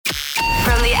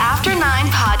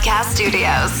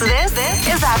Studios. This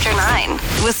is After 9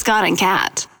 with Scott and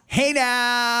Kat. Hey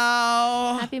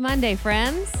now. Happy Monday,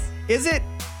 friends. Is it?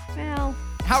 Well,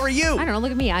 How are you? I don't know. Look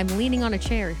at me. I'm leaning on a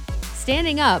chair.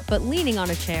 Standing up, but leaning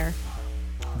on a chair.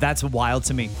 That's wild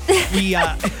to me. Hey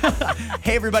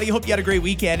everybody, hope you had a great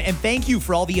weekend, and thank you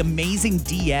for all the amazing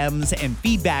DMs and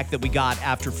feedback that we got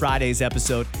after Friday's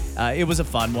episode. It was a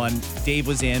fun one. Dave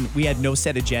was in. We had no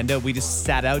set agenda. We just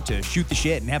sat out to shoot the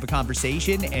shit and have a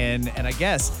conversation, and I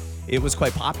guess it was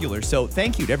quite popular. So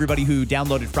thank you to everybody who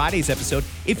downloaded Friday's episode.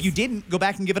 If you didn't, go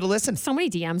back and give it a listen. So many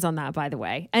DMs on that, by the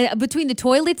way. Between the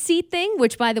toilet seat thing,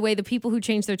 which, by the way, the people who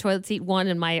changed their toilet seat won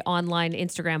in my online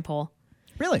Instagram poll.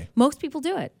 Really? Most people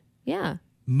do it. Yeah.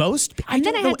 Most? I And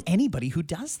then don't I know had- anybody who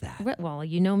does that. Well,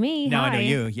 you know me. No, I know Hi.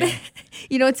 you. Yeah.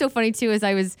 You know what's so funny too is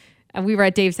we were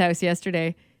at Dave's house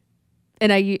yesterday,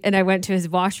 and I went to his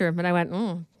washroom and I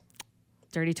went,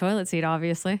 dirty toilet seat,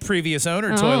 obviously. Previous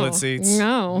owner toilet seats.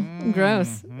 No,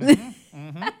 gross.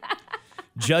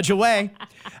 Judge away.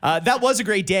 That was a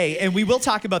great day, and we will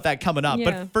talk about that coming up.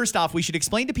 Yeah. But first off, we should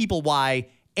explain to people why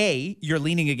A, you're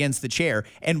leaning against the chair,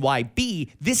 and why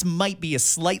B, this might be a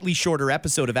slightly shorter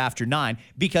episode of After 9,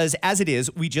 because as it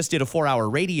is, we just did a 4-hour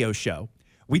radio show.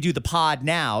 We do the pod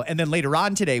now, and then later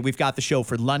on today, we've got the show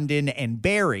for London and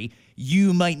Barrie.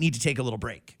 You might need to take a little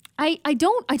break. I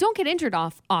don't get injured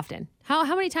often.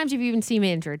 How many times have you even seen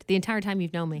me injured the entire time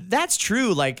you've known me? That's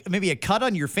true, like maybe a cut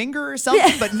on your finger or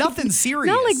something, but nothing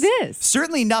serious. Not like this.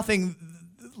 Certainly nothing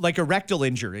like a rectal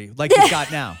injury like you've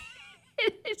got now.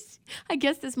 I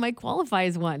guess this might qualify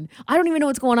as one. I don't even know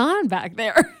what's going on back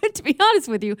there, to be honest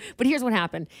with you. But here's what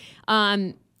happened.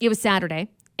 It was Saturday,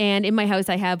 and in my house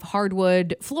I have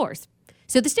hardwood floors.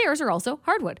 So the stairs are also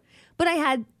hardwood. But I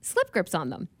had slip grips on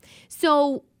them.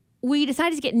 So we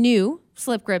decided to get new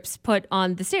slip grips put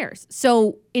on the stairs.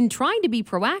 So in trying to be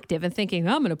proactive and thinking,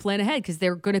 I'm going to plan ahead because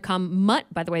they're going to come,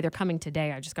 by the way, they're coming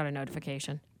today. I just got a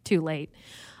notification. Too late.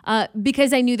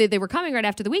 Because I knew that they were coming right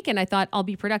after the weekend, I thought I'll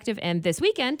be productive. And this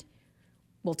weekend,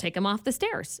 we'll take them off the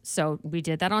stairs. So we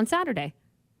did that on Saturday.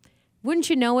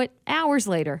 Wouldn't you know it, hours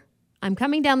later, I'm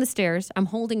coming down the stairs. I'm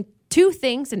holding two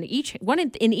things in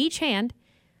each hand.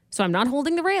 So I'm not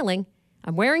holding the railing.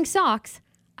 I'm wearing socks.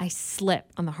 I slip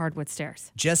on the hardwood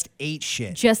stairs. Just ate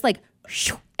shit. Just like,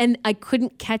 shoo, and I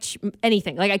couldn't catch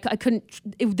anything. Like I couldn't,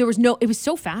 it was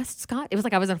so fast, Scott. It was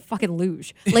like I was on a fucking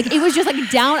luge. Like it was just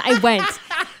like down I went.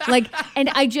 And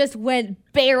I just went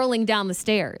barreling down the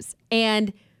stairs.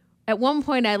 And at one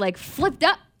point I like flipped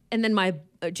up and then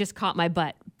just caught my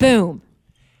butt. Boom.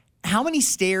 How many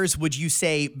stairs would you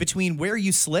say between where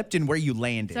you slipped and where you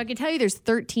landed? So I can tell you there's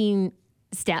 13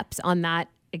 steps on that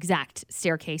exact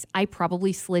staircase. I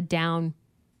probably slid down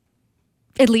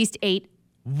at least 8.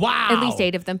 Wow. At least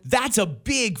 8 of them. That's a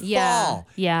big fall.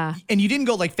 Yeah. And you didn't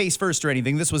go like face first or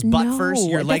anything. This was butt first.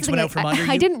 Your that's legs the went thing. out from under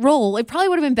you. I didn't roll. It probably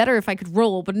would have been better if I could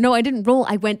roll, but no, I didn't roll.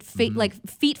 I went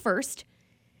feet first.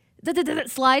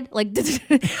 Slide, like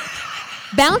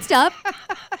bounced up.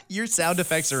 Your sound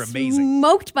effects are amazing.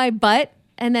 Smoked my butt,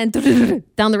 and then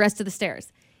down the rest of the stairs.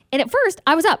 And at first,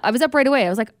 I was up right away. I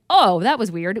was like, oh, that was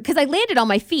weird. Because I landed on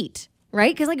my feet,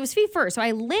 right? Because like it was feet first. So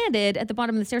I landed at the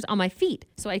bottom of the stairs on my feet.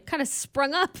 So I kind of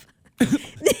sprung up. And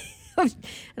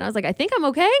I was like, I think I'm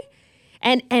okay.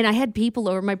 And I had people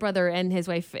over, my brother and his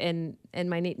wife and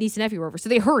my niece and nephew were over. So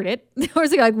they heard it. I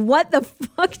was like, what the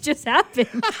fuck just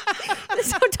happened?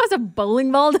 Someone tossed a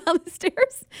bowling ball down the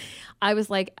stairs. I was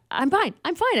like, I'm fine.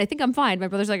 I think I'm fine. My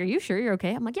brother's like, are you sure you're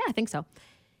okay? I'm like, yeah, I think so.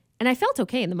 And I felt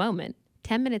okay in the moment.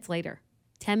 10 minutes later,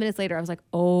 I was like,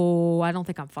 oh, I don't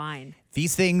think I'm fine.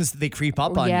 These things, they creep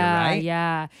up on you, right?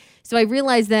 Yeah. So I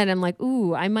realized then, I'm like,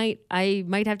 ooh, I might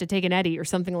have to take an Eddie or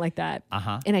something like that.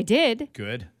 Uh-huh. And I did.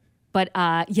 Good. But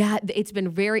it's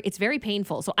very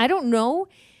painful. So I don't know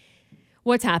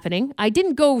what's happening. I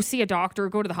didn't go see a doctor or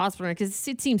go to the hospital because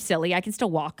it seems silly. I can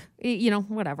still walk,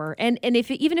 whatever. And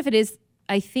even if it is,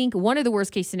 I think one of the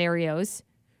worst case scenarios,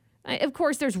 of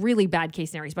course, there's really bad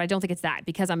case scenarios, but I don't think it's that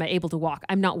because I'm able to walk.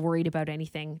 I'm not worried about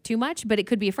anything too much, but it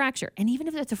could be a fracture. And even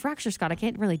if it's a fracture, Scott, I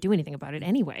can't really do anything about it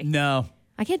anyway. No.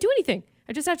 I can't do anything.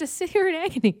 I just have to sit here in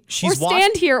agony She's or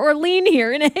stand here or lean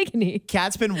here in agony.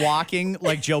 Kat's been walking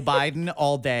like Joe Biden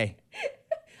all day.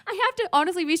 I have to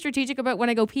honestly be strategic about when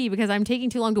I go pee because I'm taking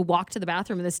too long to walk to the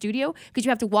bathroom in the studio because you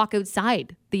have to walk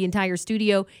outside the entire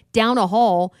studio down a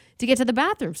hall to get to the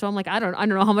bathroom. So I'm like, I don't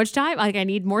know how much time. Like I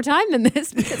need more time than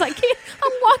this because I can't.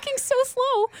 I'm walking so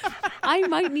slow. I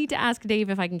might need to ask Dave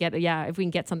if we can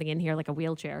get something in here like a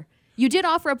wheelchair. You did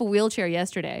offer up a wheelchair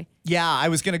yesterday. Yeah, I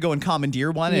was going to go and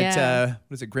commandeer one at,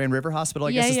 Grand River Hospital,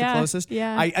 I guess is the closest.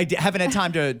 Yeah. I haven't had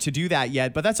time to do that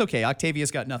yet, but that's okay.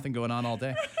 Octavia's got nothing going on all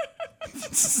day.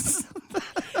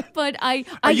 But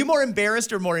Are you more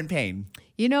embarrassed or more in pain?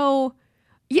 you know,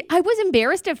 yeah, I was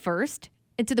embarrassed at first,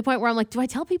 and to the point where I'm like, do I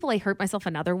tell people I hurt myself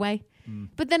another way?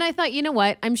 But then I thought, you know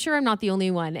what? I'm sure I'm not the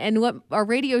only one. And what our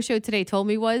radio show today told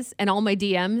me was, and all my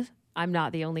DMs, I'm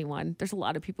not the only one. There's a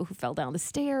lot of people who fell down the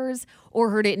stairs or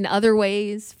hurt it in other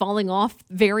ways, falling off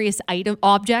various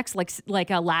objects like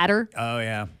a ladder. Oh,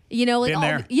 yeah. You know, like Been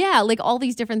there. like all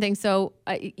these different things. So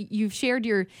you've shared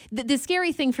the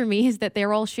scary thing for me is that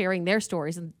they're all sharing their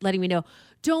stories and letting me know,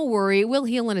 don't worry, it will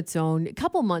heal on its own. A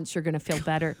couple months, you're going to feel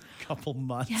better. Couple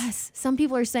months. Yes. Some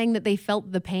people are saying that they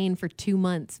felt the pain for 2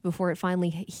 months before it finally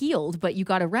healed, but you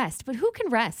got to rest. But who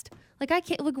can rest? Like, I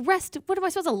can't rest. What am I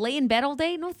supposed to lay in bed all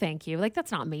day? No, thank you. Like,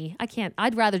 that's not me. I can't.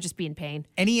 I'd rather just be in pain.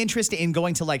 Any interest in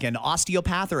going to like an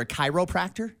osteopath or a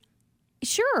chiropractor?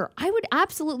 Sure, I would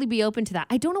absolutely be open to that.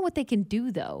 I don't know what they can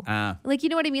do though. Like, you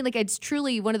know what I mean? Like, it's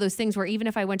truly one of those things where even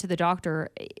if I went to the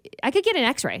doctor, I could get an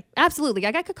x-ray. Absolutely.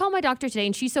 Like, I could call my doctor today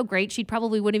and she's so great. She'd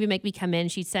probably wouldn't even make me come in.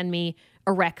 She'd send me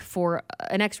a rec for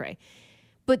an x-ray.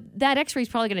 But that x-ray is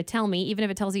probably going to tell me, even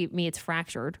if it tells me it's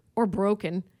fractured or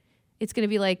broken, it's going to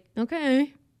be like,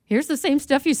 okay, here's the same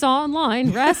stuff you saw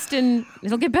online. Rest and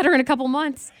it'll get better in a couple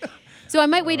months. So I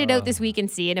might wait it out this week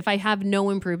and see. And if I have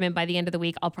no improvement by the end of the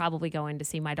week, I'll probably go in to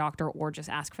see my doctor or just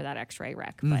ask for that x-ray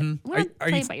rec. But Are play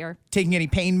you it by ear. taking any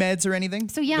pain meds or anything?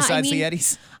 So yeah, besides I mean, the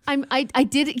Eddies? I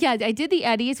did the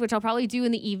Eddies, which I'll probably do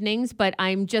in the evenings, but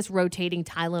I'm just rotating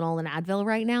Tylenol and Advil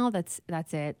right now. That's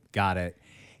it. Got it.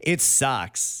 It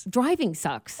sucks. Driving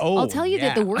sucks. Oh, I'll tell you yeah.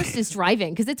 that the worst is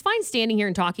driving because it's fine standing here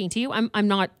and talking to you. I'm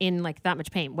not in like that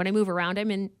much pain. When I move around,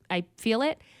 I feel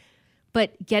it.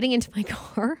 But getting into my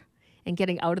car and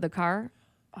getting out of the car,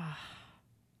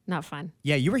 not fun.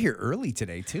 Yeah, you were here early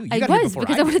today too. You I got here was before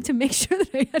because I wanted to make sure that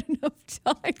I had enough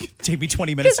time. Take me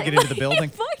 20 minutes to get into the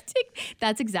building.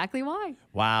 That's exactly why.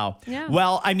 Wow. Yeah.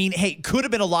 Well, I mean, hey, could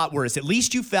have been a lot worse. At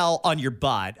least you fell on your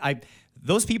butt.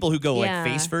 Those people who go like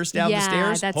face first down the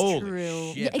stairs. That's holy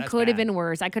true. shit, It that's could have bad. been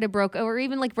worse. I could have or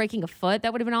even like breaking a foot.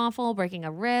 That would have been awful. Breaking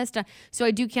a wrist. So I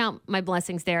do count my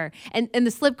blessings there. And the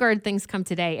slip guard things come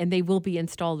today, and they will be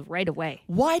installed right away.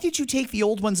 Why did you take the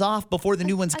old ones off before the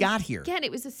new ones got here? Again, it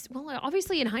was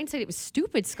obviously in hindsight it was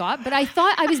stupid, Scott. But I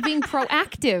thought I was being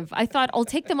proactive. I thought I'll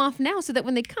take them off now so that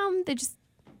when they come, they just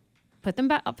put them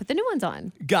back. I'll put the new ones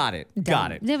on. Got it.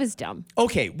 Got it. It was dumb.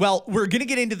 Okay, well, we're going to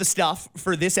get into the stuff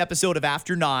for this episode of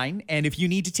After 9. And if you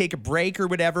need to take a break or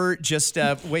whatever, just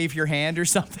wave your hand or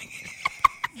something.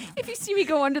 If you see me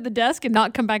go under the desk and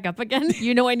not come back up again,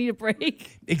 you know I need a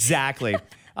break. Exactly.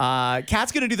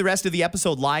 Kat's going to do the rest of the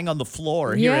episode lying on the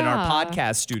floor here in our Yeah.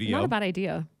 podcast studio. Not a bad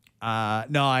idea.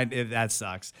 That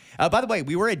sucks. By the way,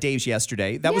 we were at Dave's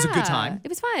yesterday. That was a good Yeah, time. It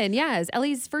was fun. Yeah, it's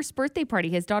Ellie's first birthday party,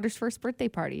 his daughter's first birthday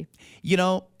party. You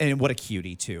know, and what a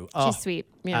cutie, too. Oh, She's sweet.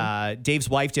 Yeah. Dave's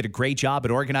wife did a great job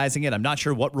at organizing it. I'm not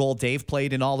sure what role Dave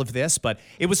played in all of this, but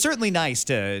it was certainly nice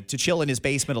to chill in his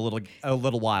basement a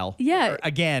little while. Yeah. Or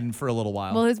again, for a little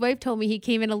while. Well, his wife told me he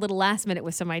came in a little last minute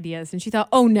with some ideas, and she thought,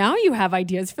 oh, now you have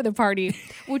ideas for the party,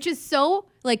 which is so,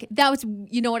 like, that was,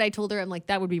 you know what I told her? I'm like,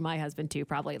 that would be my husband too,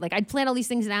 probably. Like, I'd plan all these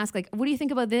things and ask, like, what do you think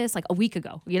about this? Like, a week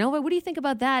ago, you know, what do you think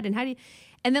about that? And how do you,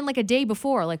 and then like a day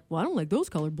before, like, well, I don't like those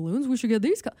colored balloons. We should get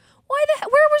these. Where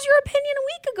was your opinion a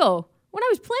week ago when I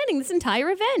was planning this entire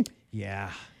event?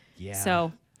 Yeah.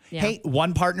 So, yeah. Hey,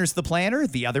 one partner's the planner,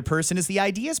 the other person is the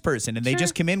ideas person, and they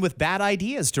just come in with bad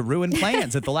ideas to ruin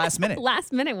plans at the last minute.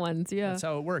 Last minute ones, yeah. That's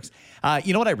how it works.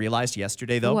 You know what I realized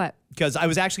yesterday, though? What? Because I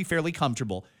was actually fairly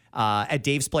comfortable. At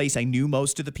Dave's place, I knew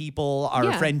most of the people. Our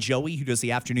Yeah. friend Joey, who does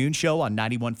the afternoon show on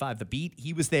 91.5 The Beat,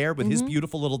 he was there with Mm-hmm. his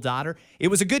beautiful little daughter. It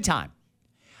was a good time.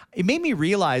 It made me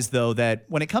realize, though, that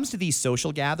when it comes to these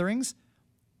social gatherings,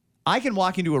 I can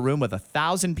walk into a room with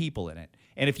 1,000 people in it.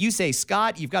 And if you say,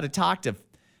 Scott, you've got to talk to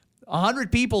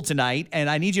 100 people tonight, and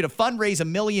I need you to fundraise $1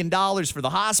 million for the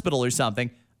hospital or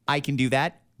something, I can do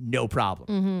that. No problem.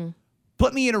 Mm-hmm.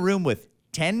 Put me in a room with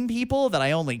 10 people that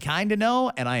I only kind of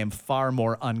know, and I am far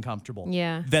more uncomfortable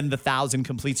Yeah. than the 1,000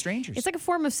 complete strangers. It's like a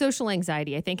form of social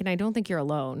anxiety, I think, and I don't think you're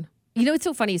alone. You know, it's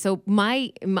so funny. So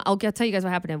I'll tell you guys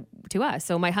what happened to us.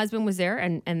 So my husband was there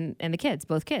and the kids,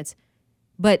 both kids.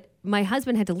 But my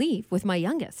husband had to leave with my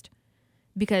youngest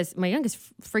because my youngest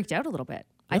freaked out a little bit.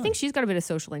 I think she's got a bit of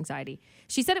social anxiety.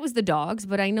 She said it was the dogs,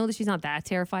 but I know that she's not that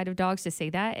terrified of dogs to say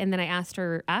that. And then I asked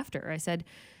her after, I said,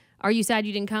 are you sad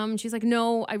you didn't come? She's like,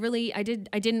 no, I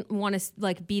didn't want to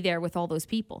like be there with all those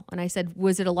people. And I said,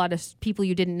 was it a lot of people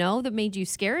you didn't know that made you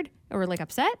scared or like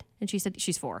upset? And she said,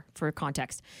 she's 4 for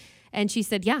context. And she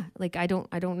said, yeah, like I don't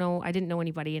know. I didn't know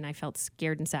anybody and I felt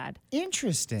scared and sad.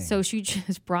 Interesting. So she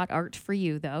just brought art for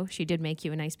you though. She did make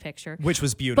you a nice picture. Which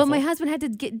was beautiful. But my husband had to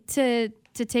get to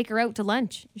take her out to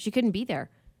lunch. She couldn't be there.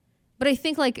 But I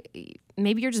think like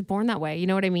maybe you're just born that way. You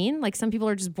know what I mean? Like some people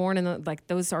are just born in like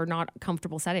those are not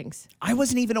comfortable settings. I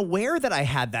wasn't even aware that I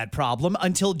had that problem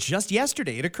until just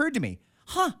yesterday. It occurred to me,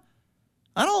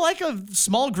 I don't like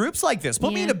small groups like this.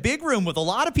 Put me in a big room with a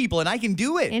lot of people and I can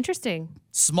do it. Interesting.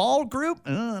 Small group?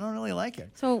 I don't really like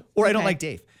it. So, or I don't like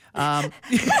Dave.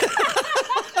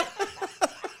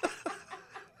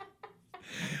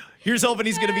 Here's hoping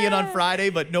he's going to be in on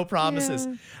Friday, but no promises.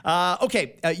 Yeah.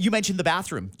 Okay, you mentioned the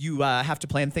bathroom. You have to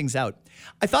plan things out.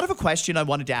 I thought of a question I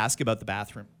wanted to ask about the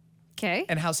bathroom. Okay.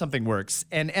 And how something works.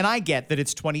 And I get that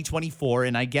it's 2024,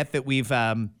 and I get that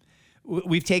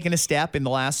we've taken a step in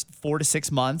the last 4 to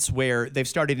 6 months where they've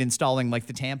started installing like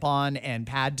the tampon and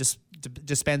pad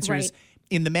dispensers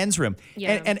in the men's room.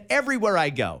 Yeah. And everywhere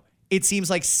I go, it seems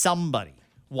like somebody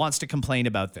wants to complain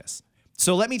about this.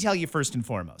 So let me tell you first and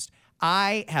foremost,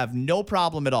 I have no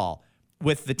problem at all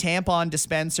with the tampon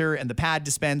dispenser and the pad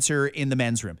dispenser in the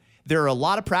men's room. There are a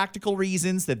lot of practical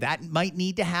reasons that might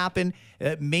need to happen.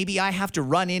 Maybe I have to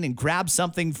run in and grab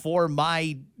something for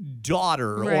my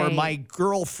daughter or my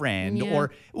girlfriend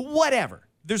or whatever.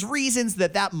 There's reasons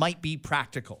that might be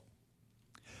practical.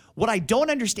 What I don't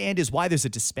understand is why there's a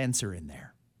dispenser in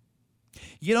there.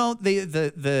 You know,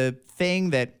 the thing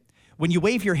that when you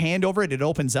wave your hand over it, it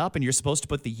opens up and you're supposed to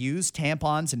put the used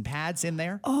tampons and pads in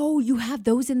there. Oh, you have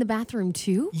those in the bathroom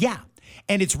too? Yeah.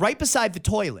 And it's right beside the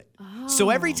toilet. Oh. So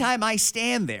every time I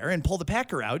stand there and pull the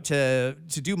pecker out to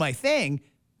do my thing,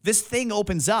 this thing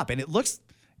opens up and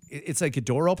it's like a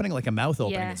door opening, like a mouth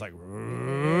opening. Yeah. It's like,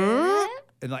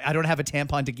 and like, I don't have a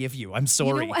tampon to give you. I'm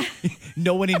sorry. You know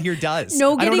no one in here does.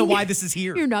 I don't know why this is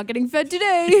here. You're not getting fed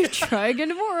today. Try again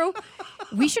tomorrow.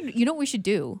 You know what we should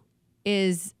do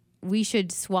is we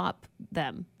should swap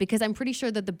them because I'm pretty sure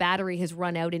that the battery has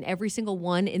run out in every single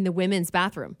one in the women's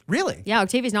bathroom. Really? Yeah,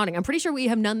 Octavia's nodding. I'm pretty sure we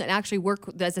have none that actually work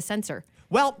as a sensor.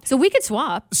 Well, so we could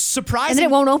swap. Surprising. And then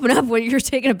it won't open up when you're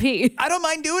taking a pee. I don't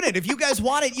mind doing it. If you guys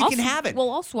want it, you can have it.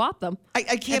 Well, I'll swap them. I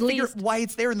can't figure why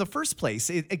it's there in the first place.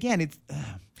 It's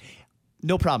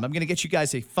no problem. I'm going to get you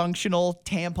guys a functional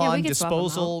tampon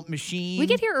disposal machine. We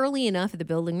get here early enough at the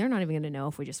building. They're not even going to know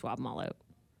if we just swap them all out.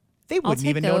 They wouldn't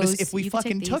even notice if we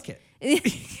fucking took it.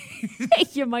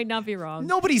 You might not be wrong.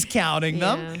 Nobody's counting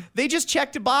them. They just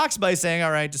checked a box by saying,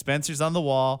 all right, dispensers on the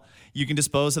wall. You can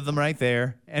dispose of them right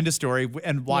there. End of story.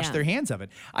 And wash their hands of it.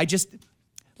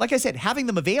 Like I said, having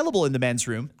them available in the men's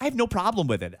room, I have no problem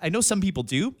with it. I know some people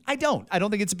do. I don't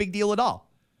think it's a big deal at all.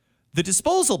 The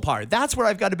disposal part, that's where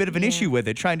I've got a bit of an issue with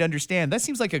it, trying to understand. That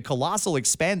seems like a colossal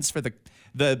expense for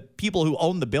the people who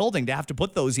own the building to have to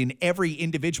put those in every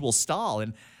individual stall.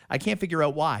 And I can't figure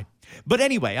out why. But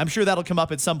anyway, I'm sure that'll come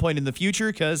up at some point in the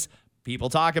future because people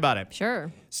talk about it.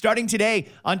 Sure. Starting today,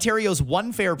 Ontario's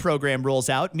One Fare program rolls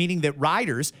out, meaning that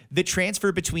riders that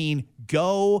transfer between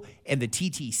GO and the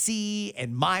TTC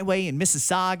and MyWay and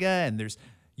Mississauga, and there's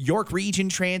York Region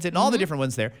Transit and all the different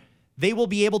ones there, they will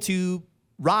be able to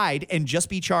ride and just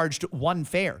be charged one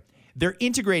fare. They're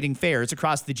integrating fares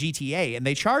across the GTA, and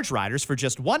they charge riders for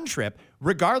just one trip,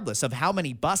 regardless of how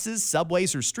many buses,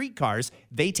 subways, or streetcars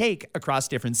they take across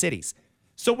different cities.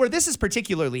 So where this is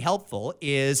particularly helpful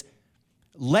is,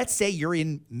 let's say you're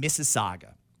in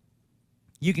Mississauga.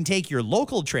 You can take your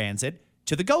local transit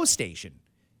to the GO station.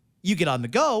 You get on the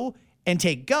GO and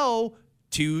take GO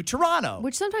to Toronto.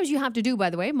 Which sometimes you have to do, by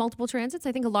the way, multiple transits.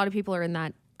 I think a lot of people are in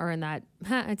that,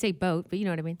 I'd say boat, but you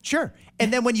know what I mean. Sure.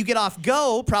 And then when you get off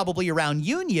GO, probably around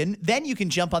Union, then you can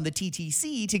jump on the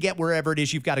TTC to get wherever it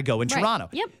is you've got to go in Toronto.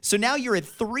 Yep. So now you're at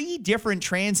 3 different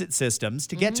transit systems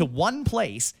to get to one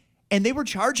place, and they were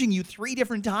charging you 3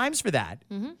 different times for that.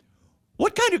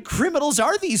 What kind of criminals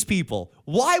are these people?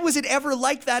 Why was it ever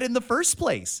like that in the first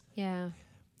place? Yeah.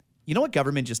 You know what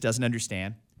government just doesn't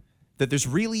understand? That there's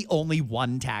really only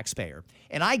one taxpayer.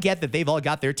 And I get that they've all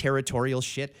got their territorial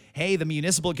shit. Hey, the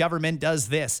municipal government does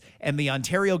this, and the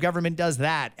Ontario government does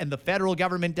that, and the federal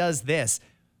government does this.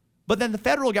 But then the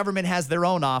federal government has their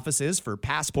own offices for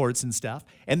passports and stuff.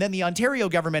 And then the Ontario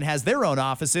government has their own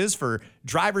offices for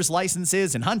driver's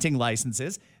licenses and hunting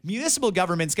licenses. Municipal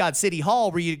government's got City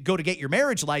Hall where you go to get your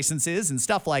marriage licenses and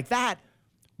stuff like that.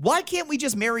 Why can't we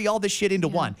just marry all this shit into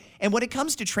one? And when it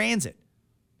comes to transit,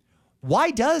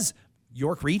 why does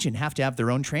York Region have to have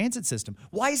their own transit system?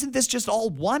 Why isn't this just all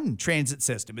one transit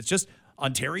system? It's just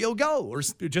Ontario Go or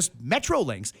just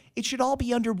Metrolinx. It should all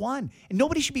be under one. And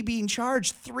nobody should be being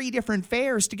charged 3 different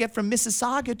fares to get from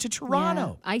Mississauga to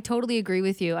Toronto. Yeah, I totally agree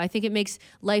with you. I think it makes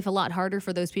life a lot harder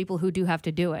for those people who do have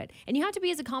to do it. And you have to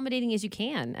be as accommodating as you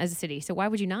can as a city. So why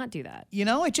would you not do that? You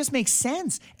know, it just makes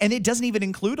sense. And it doesn't even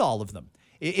include all of them.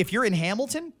 If you're in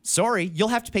Hamilton, sorry, you'll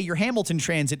have to pay your Hamilton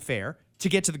transit fare to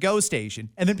get to the Go station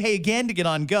and then pay again to get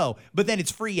on Go. But then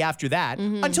it's free after that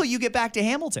until you get back to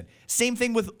Hamilton. Same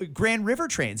thing with Grand River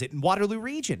Transit in Waterloo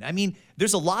Region. I mean,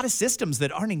 there's a lot of systems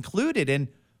that aren't included. And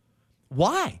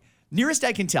why? Nearest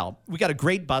I can tell, we got a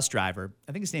great bus driver.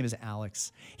 I think his name is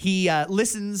Alex. He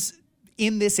listens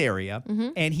in this area,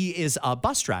 and he is a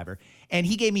bus driver. And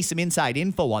he gave me some inside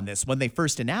info on this when they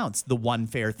first announced the one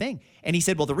fare thing. And he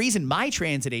said, well, the reason my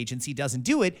transit agency doesn't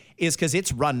do it is because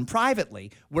it's run privately,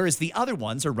 whereas the other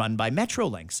ones are run by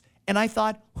Metrolinx. And I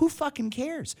thought, who fucking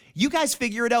cares? You guys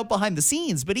figure it out behind the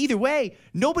scenes. But either way,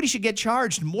 nobody should get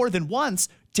charged more than once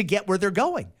to get where they're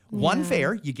going. One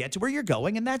fare, you get to where you're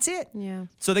going, and that's it. Yeah.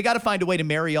 So they got to find a way to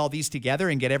marry all these together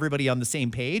and get everybody on the same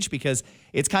page because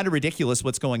it's kind of ridiculous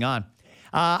what's going on.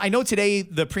 I know today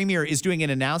the Premier is doing an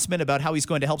announcement about how he's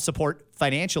going to help support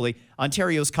financially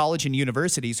Ontario's college and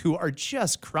universities who are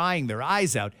just crying their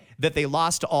eyes out that they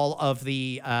lost all of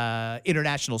the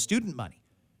international student money.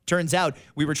 Turns out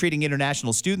we were treating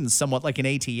international students somewhat like an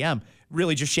ATM,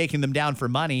 really just shaking them down for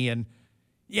money and,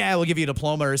 yeah, we'll give you a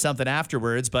diploma or something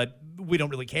afterwards, but we don't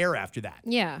really care after that.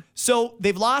 Yeah. So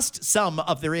they've lost some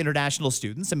of their international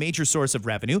students, a major source of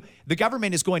revenue. The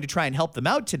government is going to try and help them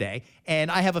out today.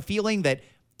 And I have a feeling that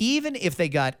even if they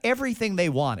got everything they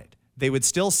wanted, they would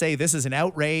still say this is an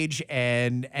outrage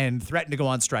and threaten to go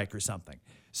on strike or something.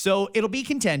 So it'll be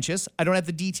contentious. I don't have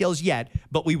the details yet,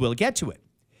 but we will get to it.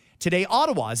 Today,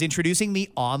 Ottawa is introducing the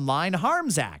Online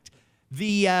Harms Act.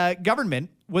 The government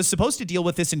was supposed to deal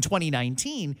with this in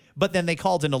 2019, but then they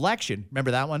called an election.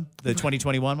 Remember that one? The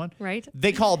 2021 one? Right.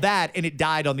 They called that and it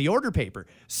died on the order paper.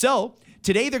 So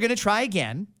today they're going to try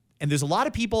again. And there's a lot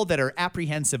of people that are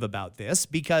apprehensive about this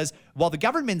because while the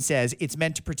government says it's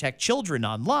meant to protect children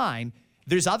online,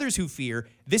 there's others who fear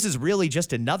this is really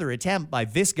just another attempt by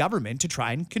this government to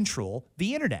try and control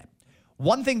the internet.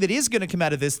 One thing that is going to come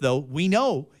out of this, though, we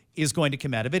know is going to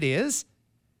come out of it is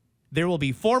there will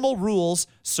be formal rules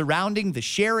surrounding the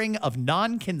sharing of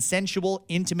non-consensual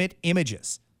intimate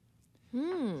images.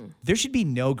 There should be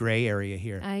no gray area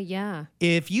here. Yeah.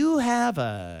 If you have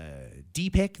a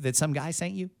D-pic that some guy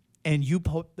sent you and you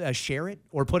share it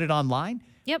or put it online,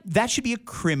 Yep. that should be a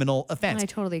criminal offense. I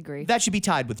totally agree. That should be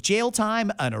tied with jail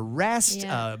time, an arrest,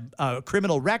 a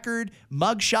criminal record,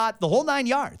 mugshot, the whole 9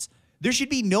 yards. There should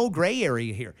be no gray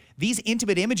area here. These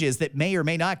intimate images that may or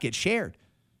may not get shared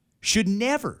should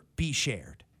never be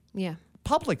shared Yeah.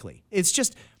 publicly. It's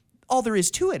just all there is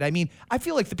to it. I mean, I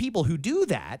feel like the people who do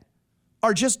that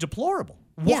are just deplorable.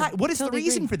 Why? Yeah, What is totally the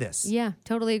reason agree. for this? Yeah,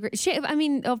 totally agree. I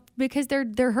mean, because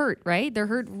they're hurt, right? They're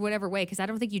hurt whatever way. Because I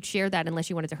don't think you'd share that unless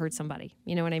you wanted to hurt somebody.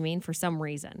 You know what I mean? For some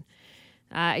reason.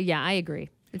 Yeah, I agree.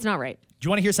 It's not right. Do you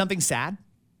want to hear something sad?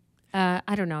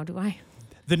 I don't know. Do I?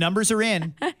 The numbers are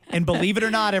in. And believe it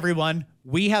or not, everyone,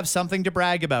 we have something to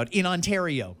brag about in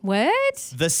Ontario.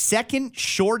 What? The second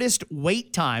shortest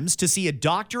wait times to see a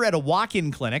doctor at a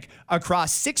walk-in clinic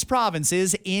across 6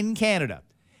 provinces in Canada.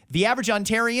 The average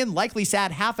Ontarian likely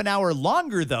sat half an hour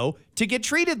longer, though, to get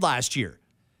treated last year.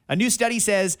 A new study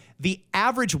says the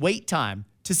average wait time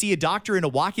to see a doctor in a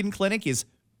walk-in clinic is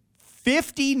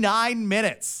 59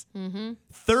 minutes.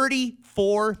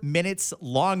 34 minutes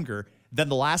longer than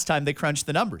the last time they crunched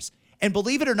the numbers. And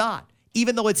believe it or not,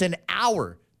 even though it's an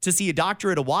hour to see a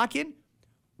doctor at a walk-in,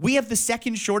 we have the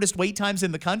second shortest wait times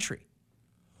in the country.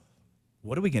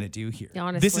 What are we going to do here?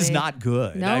 Honestly. This is not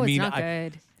good. No, it's not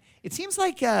good. It seems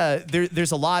like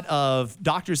there's a lot of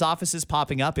doctors' offices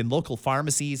popping up in local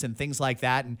pharmacies and things like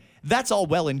that. And that's all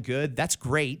well and good. That's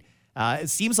great. It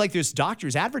seems like there's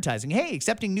doctors advertising, hey,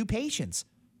 accepting new patients.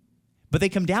 But they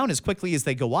come down as quickly as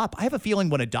they go up. I have a feeling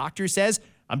when a doctor says,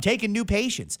 I'm taking new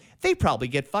patients, they probably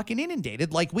get fucking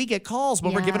inundated like we get calls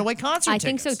when we're Yeah. giving away concert I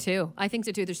tickets. think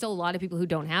so too. There's still a lot of people who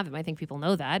don't have them. I think people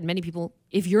know that. Many people,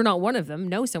 if you're not one of them,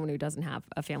 know someone who doesn't have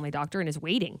a family doctor and is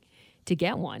waiting to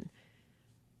get one.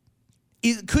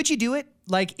 Could you do it?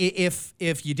 Like if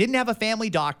you didn't have a family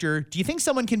doctor, do you think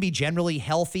someone can be generally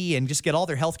healthy and just get all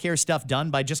their healthcare stuff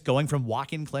done by just going from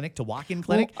walk-in clinic to walk-in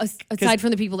clinic? Well, aside from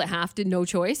the people that have no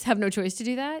choice to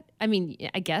do that, I mean,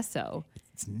 I guess so.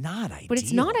 It's not ideal. But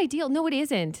it's not ideal. No, it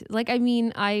isn't. Like, I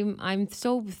mean, I'm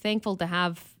so thankful to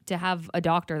have a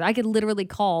doctor. I could literally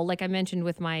call, like I mentioned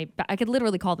with I could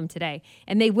literally call them today,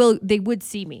 and they would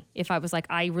see me if I was like,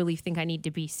 I really think I need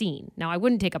to be seen. Now, I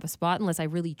wouldn't take up a spot unless I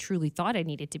really truly thought I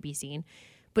needed to be seen.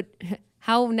 But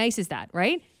how nice is that,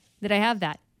 right? That I have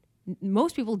that.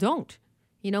 Most people don't.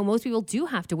 Most people do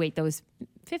have to wait those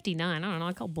 59. I don't know.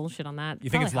 I call bullshit on that. You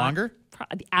think it's longer?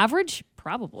 The average?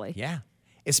 Probably. Yeah.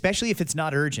 Especially if it's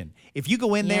not urgent. If you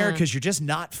go in there Yeah. because you're just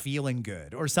not feeling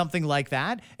good or something like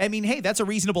that, I mean, hey, that's a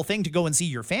reasonable thing to go and see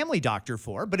your family doctor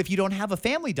for. But if you don't have a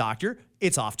family doctor,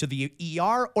 it's off to the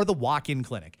ER or the walk-in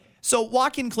clinic. So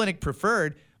walk-in clinic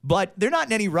preferred, but they're not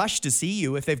in any rush to see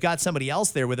you if they've got somebody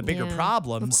else there with a bigger Yeah,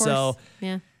 problem. Of course. So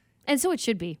yeah. And so it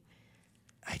should be.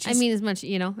 I mean, as much,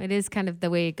 it is kind of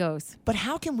the way it goes. But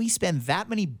how can we spend that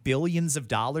many billions of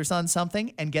dollars on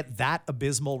something and get that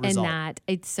abysmal result?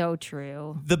 It's so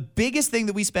true. The biggest thing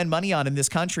that we spend money on in this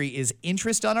country is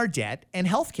interest on our debt and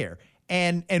healthcare.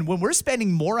 And when we're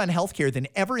spending more on healthcare than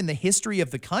ever in the history of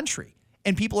the country,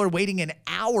 and people are waiting an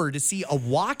hour to see a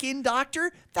walk-in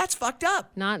doctor, that's fucked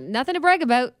up. Nothing to brag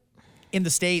about. In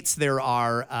the States, there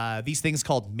are these things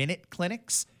called minute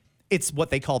clinics. It's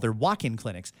what they call their walk-in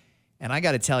clinics. And I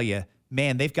got to tell you,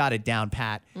 man, they've got it down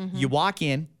pat. Mm-hmm. You walk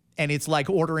in, and it's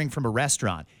like ordering from a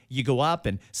restaurant. You go up,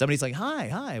 and somebody's like,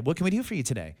 hi, what can we do for you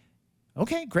today?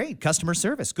 Okay, great. Customer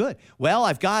service, good. Well,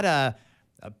 I've got a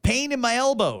pain in my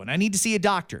elbow, and I need to see a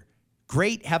doctor.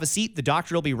 Great, have a seat. The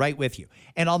doctor will be right with you.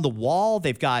 And on the wall,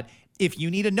 they've got, if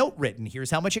you need a note written, here's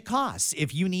how much it costs.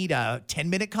 If you need a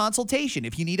 10-minute consultation,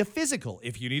 if you need a physical,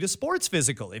 if you need a sports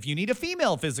physical, if you need a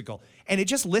female physical. And it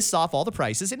just lists off all the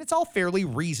prices, and it's all fairly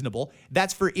reasonable.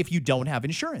 That's for if you don't have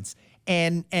insurance.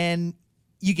 And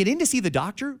you get in to see the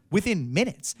doctor within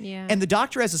minutes. Yeah. And the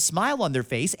doctor has a smile on their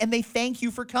face, and they thank you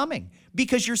for coming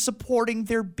because you're supporting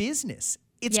their business.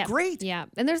 It's great. Yeah.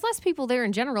 And there's less people there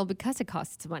in general because it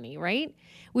costs money, right?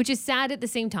 Which is sad at the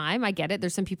same time. I get it.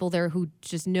 There's some people there who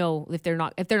just know if they're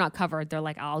not covered, they're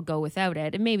like, I'll go without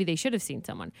it. And maybe they should have seen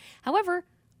someone. However,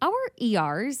 our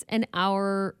ERs and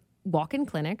our walk-in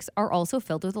clinics are also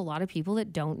filled with a lot of people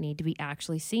that don't need to be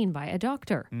actually seen by a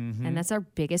doctor. Mm-hmm. And that's our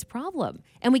biggest problem.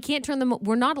 And we can't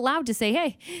we're not allowed to say,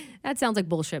 hey, that sounds like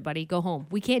bullshit, buddy. Go home.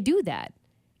 We can't do that.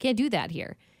 Can't do that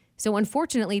here. So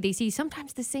unfortunately, they see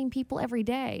sometimes the same people every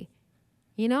day.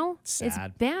 Sad.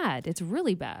 It's bad. It's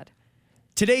really bad.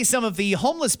 Today, some of the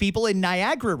homeless people in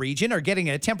Niagara region are getting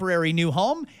a temporary new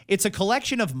home. It's a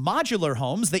collection of modular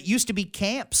homes that used to be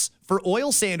camps for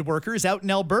oil sand workers out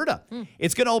in Alberta.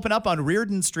 It's going to open up on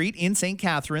Reardon Street in St.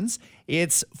 Catharines.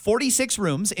 It's 46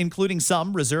 rooms, including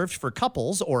some reserved for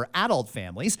couples or adult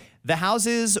families. The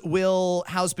houses will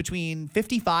house between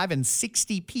 55 and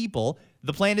 60 people.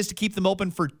 The plan is to keep them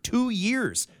open for 2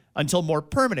 years until more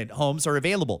permanent homes are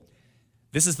available.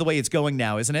 This is the way it's going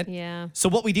now, isn't it? Yeah. So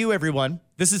what we do, everyone,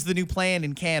 this is the new plan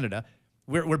in Canada.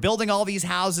 We're building all these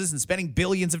houses and spending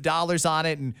billions of dollars on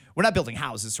it. And we're not building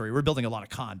houses, sorry. We're building a lot of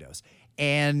condos.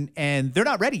 And they're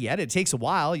not ready yet. It takes a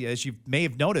while. As you may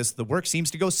have noticed, the work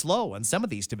seems to go slow on some of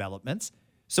these developments.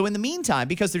 So in the meantime,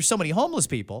 because there's so many homeless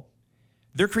people,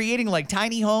 they're creating like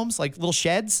tiny homes, like little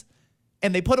sheds,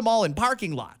 and they put them all in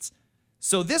parking lots.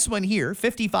 So this one here,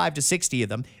 55 to 60 of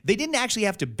them, they didn't actually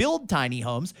have to build tiny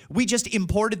homes. We just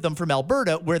imported them from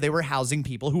Alberta where they were housing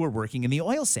people who were working in the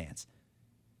oil sands.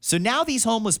 So now these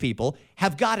homeless people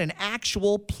have got an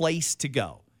actual place to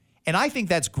go. And I think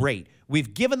that's great.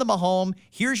 We've given them a home.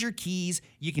 Here's your keys.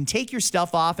 You can take your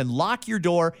stuff off and lock your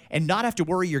door and not have to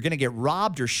worry you're going to get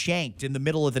robbed or shanked in the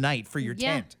middle of the night for your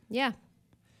tent. Yeah.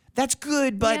 That's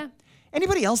good, but... Yeah.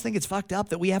 Anybody else think it's fucked up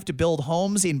that we have to build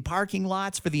homes in parking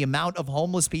lots for the amount of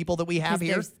homeless people that we have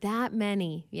here? There's that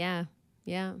many. Yeah.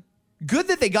 Yeah. Good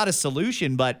that they got a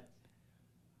solution, but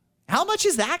how much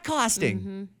is that costing?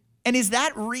 Mm-hmm. And is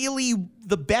that really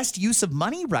the best use of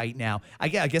money right now? I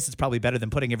guess it's probably better than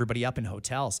putting everybody up in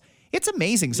hotels. It's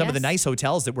amazing some of the Yes. nice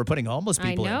hotels that we're putting homeless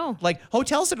people know. in. Like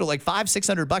hotels that are like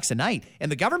 $500-600 a night, and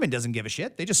the government doesn't give a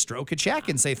shit. They just stroke a check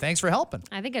and say thanks for helping.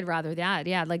 I think I'd rather that.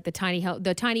 Yeah, like the tiny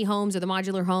homes or the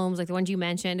modular homes, like the ones you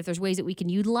mentioned. If there's ways that we can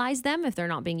utilize them, if they're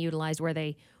not being utilized where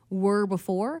they were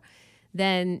before,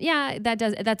 then yeah,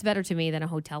 that's better to me than a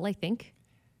hotel, I think.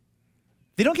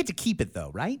 They don't get to keep it though,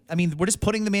 right? I mean, we're just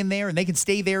putting them in there and they can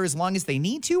stay there as long as they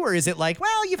need to? Or is it like,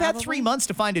 well, you've had 3 months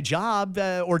to find a job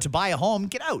or to buy a home,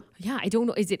 get out? Yeah, I don't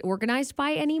know. Is it organized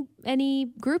by any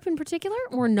group in particular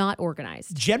or not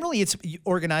organized? Generally, it's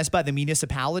organized by the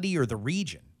municipality or the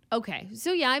region. Okay.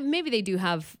 So yeah, maybe they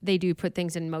do put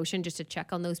things in motion just to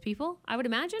check on those people, I would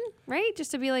imagine, right?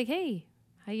 Just to be like, hey,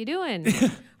 How you doing?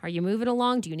 Are you moving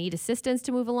along? Do you need assistance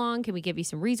to move along? Can we give you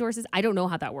some resources? I don't know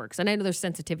how that works. And I know there's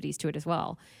sensitivities to it as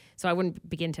well. So I wouldn't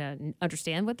begin to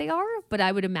understand what they are, but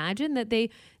I would imagine that they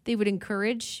would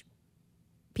encourage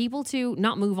people to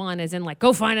not move on as in like,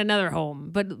 go find another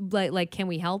home, but like can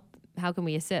we help? How can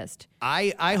we assist?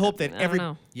 I hope that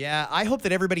I hope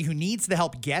that everybody who needs the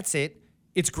help gets it.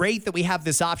 It's great that we have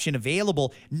this option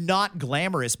available, not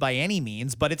glamorous by any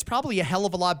means, but it's probably a hell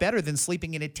of a lot better than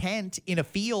sleeping in a tent in a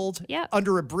field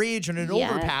under a bridge on an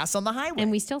overpass on the highway.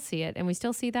 And we still see it, and we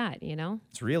still see that,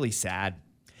 It's really sad.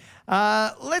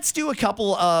 Let's do a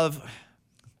couple of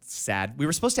sad. We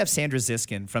were supposed to have Sandra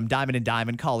Ziskin from Diamond and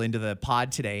Diamond call into the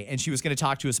pod today, and she was going to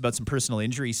talk to us about some personal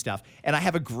injury stuff. And I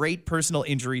have a great personal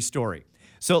injury story.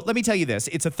 So let me tell you this.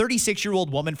 It's a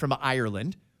 36-year-old woman from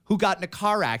Ireland who got in a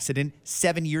car accident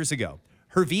 7 years ago.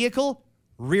 Her vehicle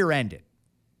rear-ended.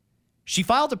 She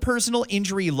filed a personal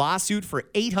injury lawsuit for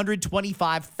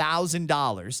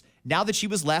 $825,000 now that she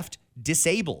was left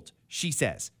disabled, she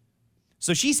says.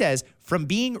 So she says, from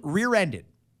being rear-ended,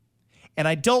 and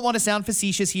I don't want to sound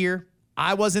facetious here,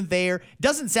 I wasn't there,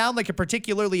 doesn't sound like a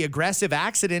particularly aggressive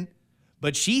accident,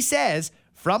 but she says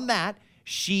from that,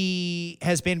 she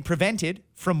has been prevented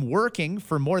from working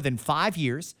for more than 5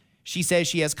 years. She says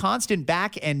she has constant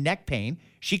back and neck pain.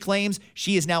 She claims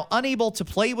she is now unable to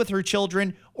play with her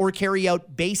children or carry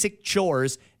out basic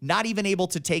chores, not even able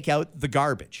to take out the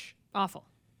garbage. Awful.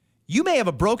 You may have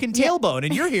a broken tailbone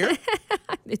and you're here.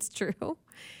 It's true.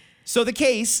 So the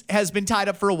case has been tied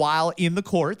up for a while in the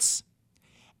courts,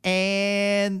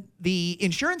 and the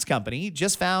insurance company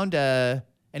just found an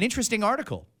interesting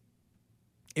article.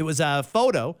 It was a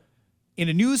photo in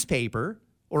a newspaper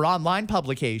or online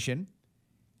publication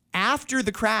after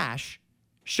the crash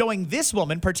showing this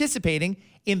woman participating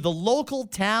in the local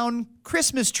town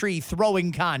Christmas tree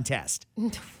throwing contest.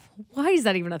 Why is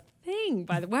that even a thing?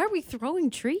 Why are we throwing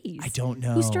trees? I don't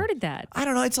know. Who started that? I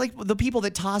don't know. It's like the people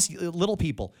that toss little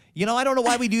people. I don't know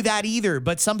why we do that either,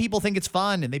 but some people think it's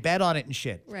fun and they bet on it and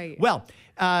shit. Right. Well,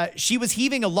 she was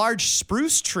heaving a large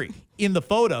spruce tree in the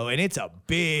photo, and it's a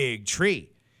big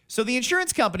tree. So the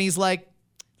insurance company's like,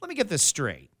 let me get this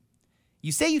straight.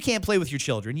 You say you can't play with your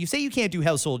children. You say you can't do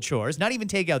household chores, not even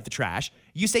take out the trash.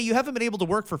 You say you haven't been able to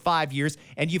work for 5 years,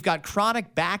 and you've got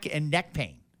chronic back and neck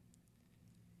pain.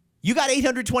 You got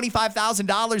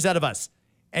 $825,000 out of us,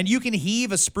 and you can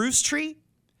heave a spruce tree?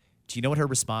 Do you know what her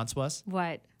response was?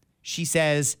 What? She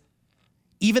says,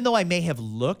 even though I may have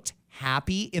looked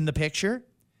happy in the picture,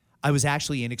 I was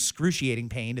actually in excruciating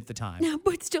pain at the time. No,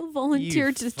 but still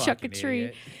volunteered to chuck a tree.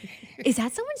 Idiot. Is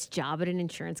that someone's job at an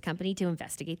insurance company to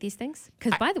investigate these things?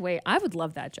 Because, by the way, I would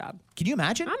love that job. Can you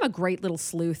imagine? I'm a great little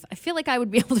sleuth. I feel like I would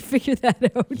be able to figure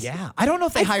that out. Yeah. I don't know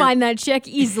if they I'd hire... find that chick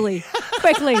easily,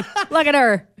 quickly. Look at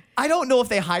her. I don't know if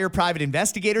they hire private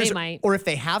investigators They might. or if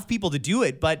they have people to do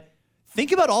it, but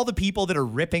think about all the people that are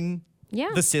ripping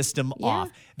the system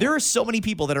off. There are so many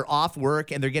people that are off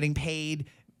work and they're getting paid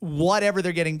whatever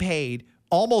they're getting paid,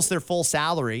 almost their full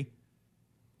salary,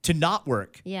 to not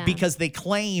work because they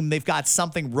claim they've got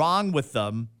something wrong with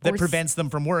them that prevents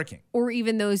them from working. Or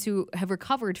even those who have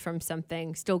recovered from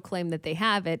something still claim that they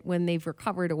have it when they've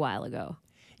recovered a while ago.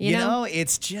 You know,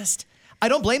 it's just, I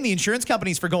don't blame the insurance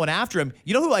companies for going after him.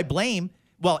 You know who I blame?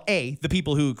 Well, A, the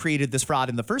people who created this fraud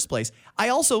in the first place. I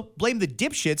also blame the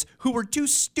dipshits who were too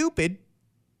stupid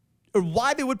or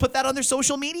why they would put that on their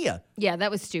social media. Yeah,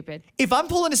 that was stupid. If I'm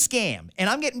pulling a scam and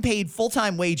I'm getting paid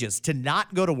full-time wages to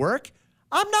not go to work,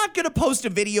 I'm not going to post a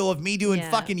video of me doing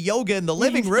fucking yoga in the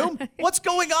living room. What's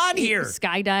going on here?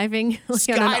 Skydiving,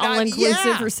 like on an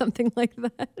all-inclusive or something like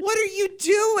that. What are you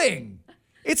doing?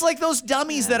 It's like those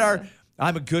dummies that are,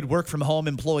 I'm a good work-from-home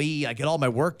employee. I get all my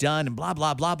work done and blah,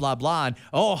 blah, blah, blah, blah. And,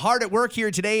 hard at work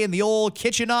here today in the old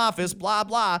kitchen office, blah,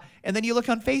 blah. And then you look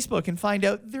on Facebook and find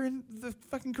out they're in the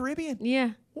fucking Caribbean.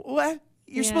 Yeah. What?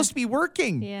 You're supposed to be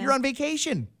working. Yeah. You're on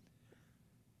vacation.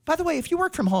 By the way, if you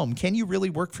work from home, can you really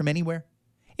work from anywhere?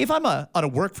 If I'm on a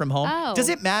work from home, does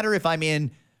it matter if I'm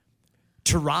in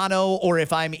Toronto or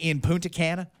if I'm in Punta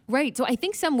Cana? Right. So I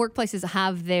think some workplaces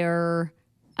have their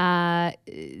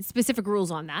specific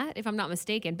rules on that, if I'm not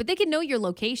mistaken. But they can know your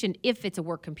location if it's a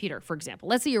work computer, for example.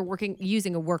 Let's say you're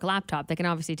using a work laptop. They can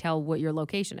obviously tell what your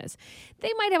location is.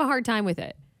 They might have a hard time with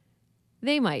it.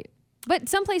 They might. But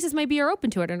some places maybe are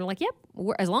open to it and they're like, yep,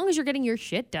 as long as you're getting your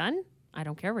shit done, I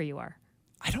don't care where you are.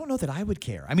 I don't know that I would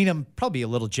care. I mean, I'm probably a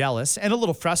little jealous and a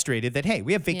little frustrated that, hey,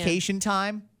 we have vacation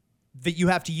time that you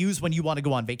have to use when you want to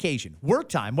go on vacation. Work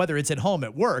time, whether it's at home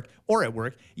at work or at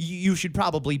work, you should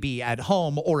probably be at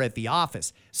home or at the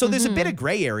office. So there's a bit of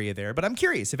gray area there, but I'm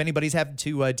curious if anybody's having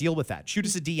to deal with that. Shoot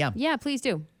us a DM. Yeah, please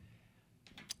do.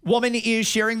 Woman is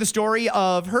sharing the story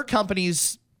of her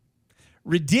company's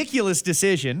ridiculous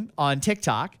decision on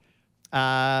TikTok.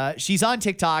 She's on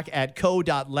TikTok at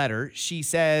co.letter. She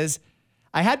says,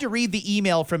 I had to read the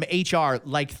email from HR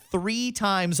like 3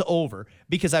 times over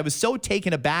because I was so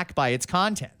taken aback by its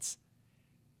contents.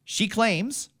 She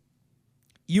claims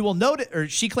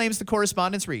the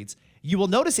correspondence reads, you will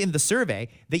notice in the survey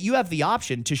that you have the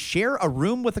option to share a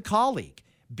room with a colleague.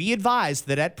 Be advised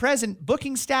that at present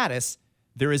booking status,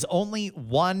 there is only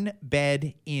 1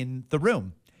 bed in the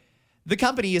room. The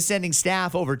company is sending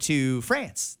staff over to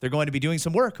France. They're going to be doing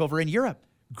some work over in Europe.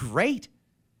 Great.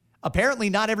 Apparently,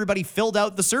 not everybody filled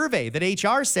out the survey that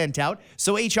HR sent out,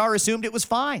 so HR assumed it was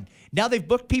fine. Now they've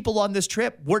booked people on this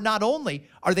trip where not only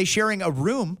are they sharing a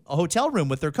hotel room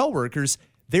with their coworkers,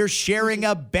 they're sharing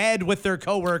a bed with their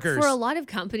coworkers. For a lot of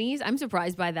companies, I'm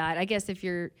surprised by that. I guess if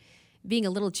you're being a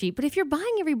little cheap, but if you're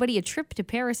buying everybody a trip to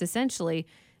Paris, essentially,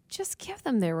 just give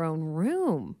them their own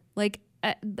room. Like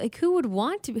who would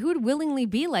willingly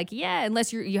be like, yeah,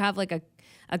 unless you have like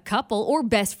a couple or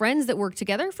best friends that work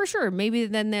together, for sure. Maybe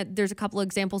then there's a couple of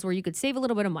examples where you could save a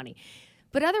little bit of money.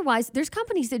 But otherwise, there's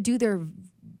companies that do their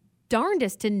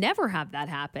darndest to never have that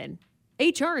happen.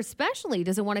 HR especially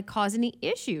doesn't want to cause any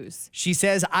issues. She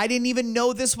says, I didn't even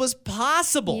know this was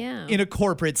possible in a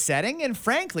corporate setting. And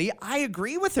frankly, I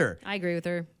agree with her. I agree with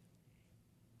her.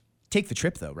 Take the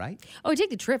trip though, right? Oh, take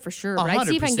the trip for sure. But I'd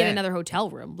see if I can get another hotel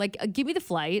room. Like, give me the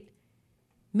flight.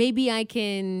 Maybe I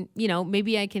can,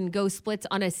 go splits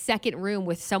on a second room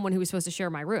with someone who was supposed to share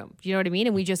my room. Do you know what I mean?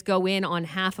 And we just go in on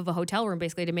half of a hotel room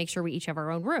basically to make sure we each have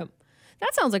our own room.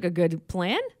 That sounds like a good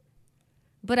plan.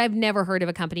 But I've never heard of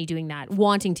a company doing that,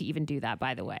 wanting to even do that,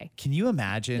 by the way. Can you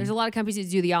imagine? There's a lot of companies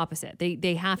that do the opposite.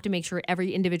 They have to make sure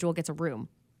every individual gets a room.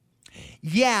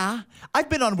 Yeah. I've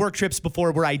been on work trips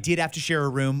before where I did have to share a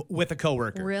room with a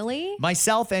coworker. Really?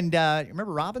 Myself and,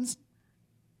 remember Robbins?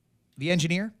 The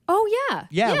engineer? Oh, yeah.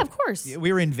 Yeah, of course.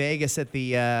 We were in Vegas at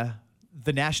the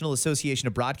National Association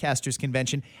of Broadcasters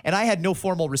convention, and I had no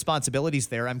formal responsibilities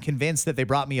there. I'm convinced that they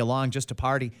brought me along just to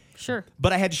party. Sure.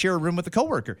 But I had to share a room with a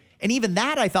coworker. And even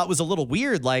that I thought was a little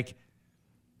weird. Like,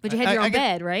 but you had your own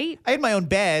bed, right? I had my own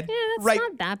bed. Yeah, that's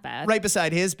not that bad. Right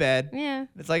beside his bed. Yeah.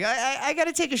 It's like, I got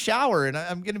to take a shower, and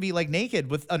I'm going to be like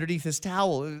naked underneath this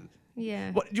towel.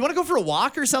 Yeah. What, do you want to go for a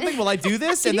walk or something while I do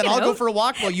this? And then I'll go for a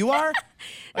walk while you are?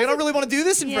 I don't really want to do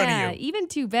this in front of you. Yeah, even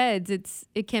 2 beds,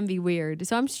 it can be weird.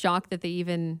 So I'm shocked that they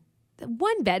even...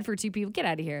 1 bed for 2 people. Get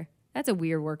out of here. That's a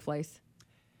weird workplace.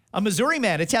 A Missouri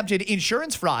man attempted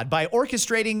insurance fraud by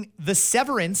orchestrating the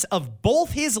severance of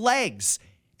both his legs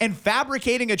and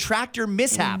fabricating a tractor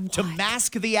mishap to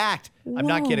mask the act. I'm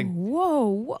not kidding.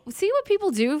 Whoa. See what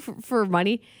people do for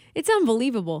money? It's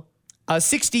unbelievable. A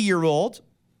 60-year-old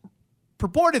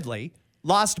purportedly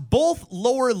lost both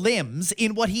lower limbs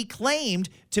in what he claimed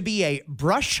to be a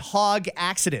brush hog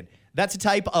accident. That's a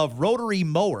type of rotary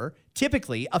mower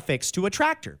typically affixed to a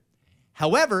tractor.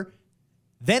 However,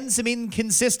 then some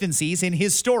inconsistencies in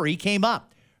his story came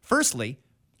up. Firstly,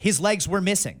 his legs were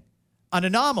missing, an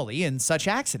anomaly in such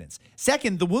accidents.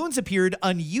 Second, the wounds appeared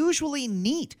unusually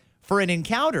neat for an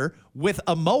encounter with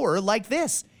a mower like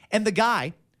this. And the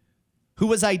guy, who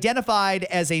was identified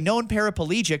as a known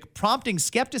paraplegic, prompting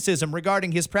skepticism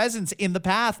regarding his presence in the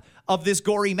path of this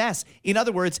gory mess. In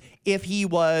other words, if he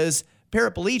was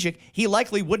paraplegic, he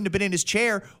likely wouldn't have been in his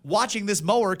chair watching this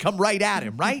mower come right at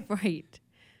him, right? Right.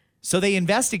 So they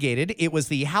investigated. It was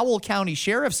the Howell County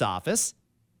Sheriff's Office,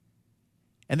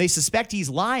 and they suspect he's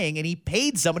lying, and he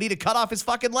paid somebody to cut off his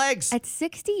fucking legs. At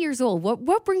 60 years old,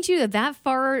 what brings you that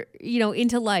far,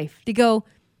 into life to go,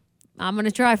 I'm going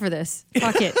to try for this.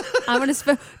 Fuck it. I'm going to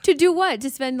spend, to do what? To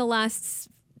spend the last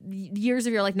years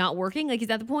of your life not working? Like, is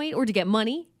that the point? Or to get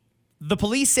money? The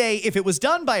police say if it was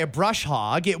done by a brush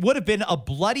hog, it would have been a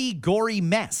bloody, gory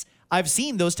mess. I've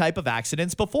seen those type of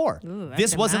accidents before. Ooh,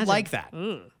 this wasn't like that.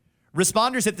 Ooh.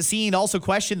 Responders at the scene also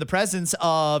questioned the presence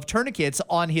of tourniquets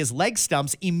on his leg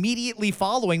stumps immediately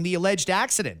following the alleged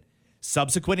accident.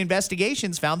 Subsequent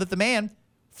investigations found that the man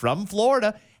from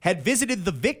Florida had visited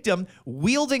the victim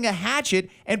wielding a hatchet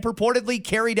and purportedly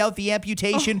carried out the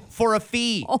amputation for a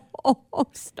fee. Oh,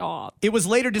 stop. It was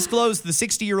later disclosed the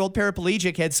 60-year-old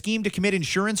paraplegic had schemed to commit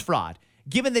insurance fraud.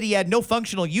 Given that he had no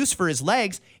functional use for his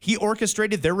legs, he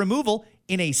orchestrated their removal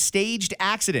in a staged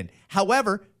accident.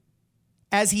 However,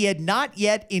 as he had not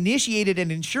yet initiated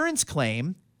an insurance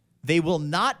claim, they will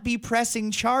not be pressing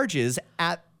charges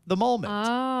at the moment.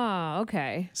 Ah,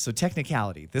 okay. So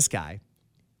technicality, this guy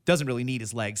doesn't really need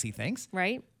his legs, he thinks.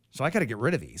 Right. So I got to get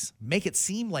rid of these, make it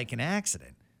seem like an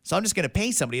accident. So I'm just going to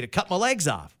pay somebody to cut my legs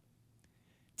off.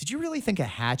 Did you really think a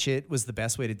hatchet was the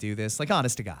best way to do this? Like,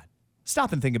 honest to God.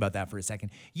 Stop and think about that for a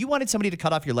second. You wanted somebody to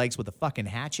cut off your legs with a fucking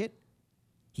hatchet?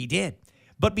 He did.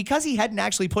 But because he hadn't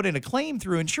actually put in a claim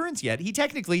through insurance yet, he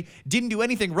technically didn't do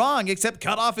anything wrong except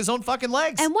cut off his own fucking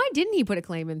legs. And why didn't he put a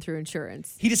claim in through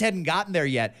insurance? He just hadn't gotten there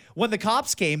yet. When the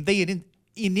cops came, they had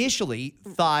initially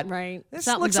thought, Right. this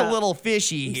Something's looks a up. little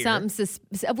fishy here.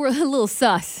 We're a little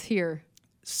sus here.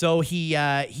 So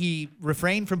he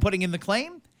refrained from putting in the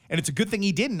claim, and it's a good thing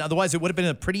he didn't. Otherwise, it would have been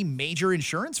a pretty major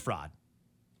insurance fraud.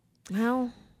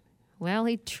 Well,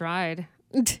 he tried.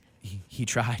 He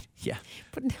tried, yeah.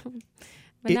 But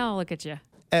now look at you.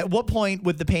 At what point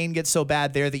would the pain get so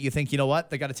bad there that you think, you know what,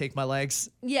 they got to take my legs?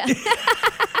 Yeah.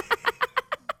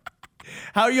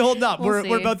 How are you holding up? We'll We're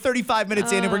see. about 35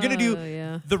 minutes in, and we're going to do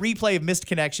yeah. the replay of Missed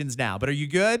Connections now. But are you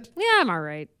good? Yeah, I'm all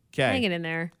right. 'Kay. Hanging in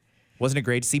there. Wasn't it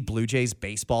great to see Blue Jays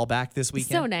baseball back this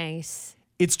weekend? So nice.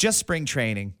 It's just spring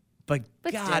training, but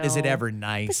God, is it still. ever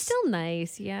nice. But still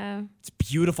nice, yeah. It's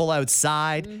beautiful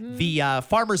outside. The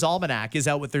Farmer's Almanac is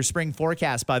out with their spring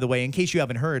forecast, by the way, in case you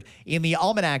haven't heard. In the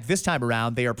Almanac this time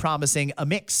around, they are promising a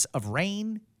mix of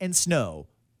rain and snow,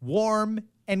 warm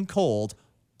and cold,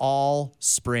 all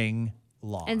spring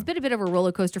long. And it's been a bit of a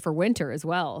roller coaster for winter as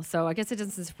well. So I guess it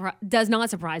does not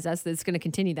surprise us that it's going to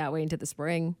continue that way into the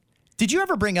spring. Did you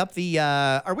ever bring up the,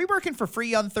 are we working for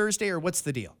free on Thursday or what's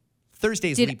the deal?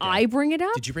 Thursday's Did leap day. I bring it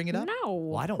up? Did you bring it up? No.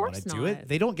 Well, I don't of want course to do not. it.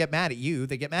 They don't get mad at you.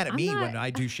 They get mad at I'm me not- when I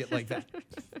do shit like that.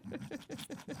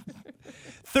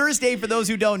 Thursday, for those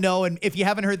who don't know, and if you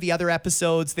haven't heard the other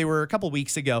episodes, they were a couple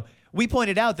weeks ago, we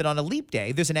pointed out that on a leap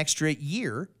day, there's an extra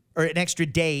year or an extra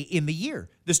day in the year.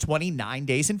 There's 29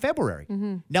 days in February.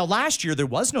 Now, last year, there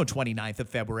was no 29th of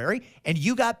February, and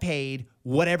you got paid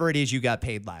whatever it is you got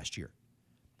paid last year.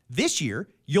 This year,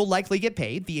 you'll likely get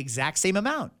paid the exact same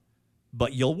amount,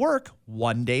 but you'll work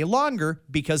one day longer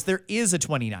because there is a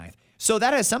 29th. So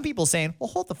that has some people saying, well,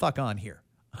 hold the fuck on here.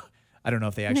 I don't know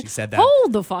if they actually said that.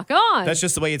 Hold the fuck on. That's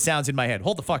just the way it sounds in my head.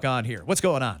 Hold the fuck on here. What's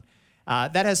going on?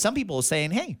 That has some people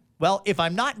saying, hey, well, if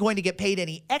I'm not going to get paid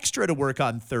any extra to work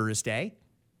on Thursday,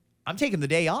 I'm taking the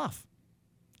day off.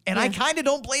 And I kind of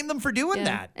don't blame them for doing Yeah.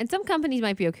 that. And some companies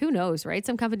might be who knows, right?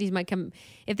 Some companies might come,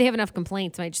 if they have enough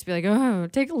complaints, might just be like, oh,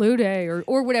 take a loo day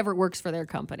or whatever works for their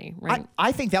company, right?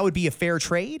 I think that would be a fair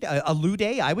trade, a loo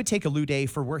day. I would take a loo day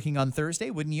for working on Thursday,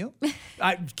 wouldn't you?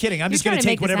 I'm kidding. I'm just going trying to to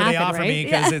take make this whatever they happen, offer me right?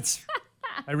 because Yeah. it's,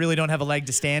 I really don't have a leg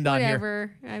to stand on here.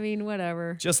 Whatever. I mean,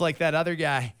 whatever. Just like that other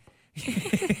guy.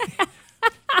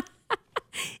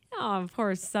 Oh,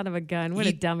 poor son of a gun. What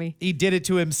a dummy. He did it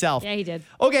to himself. Yeah, he did.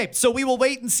 Okay, so we will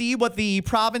wait and see what the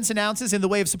province announces in the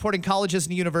way of supporting colleges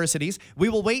and universities. We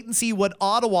will wait and see what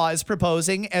Ottawa is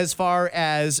proposing as far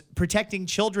as protecting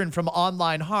children from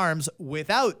online harms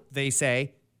without, they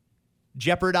say,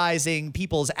 jeopardizing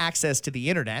people's access to the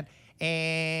internet.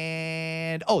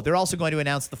 And, they're also going to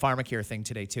announce the pharmacare thing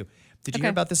today, too. Did you hear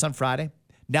Okay. about this on Friday?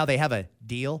 Now they have a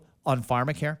deal on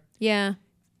pharmacare. Yeah.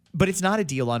 But it's not a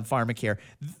deal on pharmacare.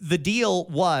 The deal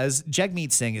was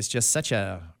Jagmeet Singh is just such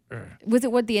a... Was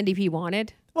it what the NDP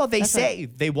wanted? Well, they say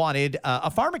they wanted a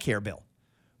pharmacare bill.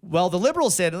 Well, the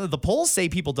Liberals said, the polls say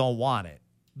people don't want it.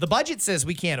 The budget says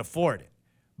we can't afford it.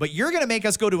 But you're going to make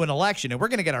us go to an election, and we're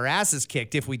going to get our asses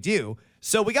kicked if we do.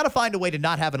 So we got to find a way to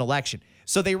not have an election.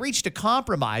 So they reached a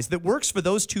compromise that works for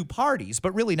those two parties,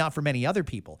 but really not for many other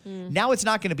people. Now it's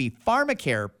not going to be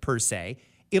pharmacare per se.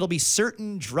 It'll be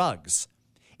certain drugs.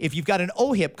 If you've got an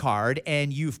OHIP card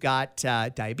and you've got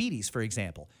diabetes, for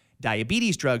example,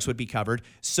 diabetes drugs would be covered,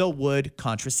 so would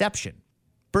contraception,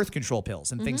 birth control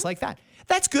pills, and things like that.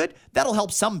 That's good. That'll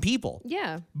help some people.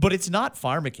 Yeah. But it's not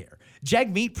pharmacare.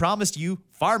 Jagmeet promised you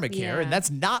pharmacare, Yeah. and that's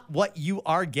not what you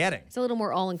are getting. It's a little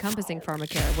more all-encompassing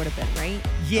pharmacare would have been, right?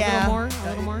 Yeah. A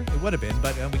little more. It would have been,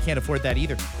 but we can't afford that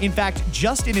either. In fact,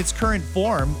 just in its current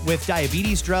form with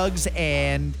diabetes drugs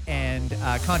and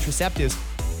contraceptives,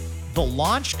 the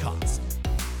launch cost,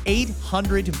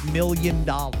 $800 million.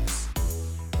 Well,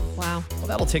 Wow.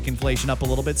 that'll tick inflation up a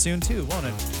little bit soon, too, won't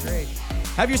it? Great.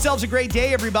 Have yourselves a great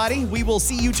day, everybody. We will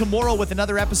see you tomorrow with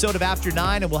another episode of After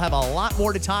 9, and we'll have a lot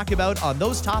more to talk about on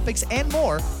those topics and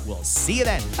more. We'll see you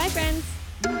then. Bye, friends.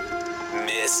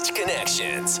 Missed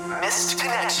Connections. Missed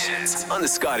Connections on the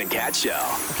Scott and Kat Show.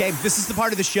 Okay, this is the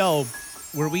part of the show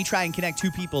where we try and connect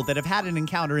two people that have had an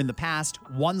encounter in the past.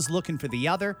 One's looking for the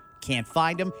other, can't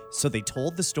find him, so they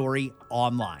told the story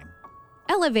online.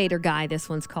 Elevator guy, this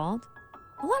one's called.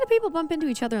 A lot of people bump into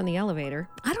each other on the elevator.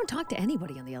 I don't talk to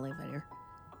anybody on the elevator.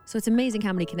 So it's amazing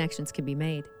how many connections can be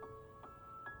made.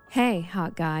 Hey,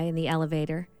 hot guy in the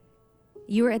elevator.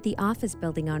 You were at the office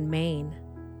building on Main.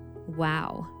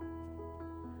 Wow.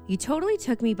 You totally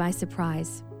took me by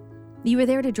surprise. You were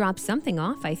there to drop something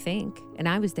off, I think, and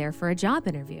I was there for a job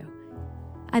interview.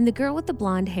 I'm the girl with the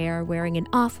blonde hair wearing an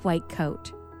off-white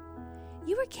coat.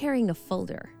 You were carrying a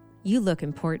folder. You look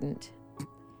important.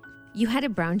 You had a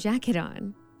brown jacket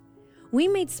on. We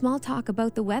made small talk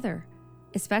about the weather,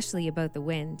 especially about the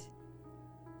wind.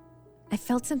 I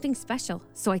felt something special,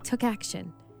 so I took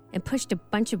action and pushed a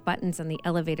bunch of buttons on the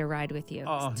elevator ride with you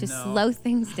to slow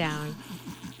things down.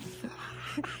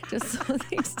 To slow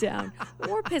things down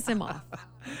or piss him off.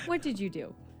 What did you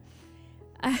do?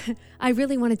 I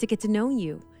really wanted to get to know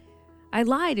you. I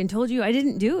lied and told you I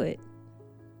didn't do it.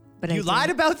 But You lied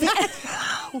about that?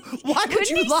 Why would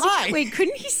you lie? Wait,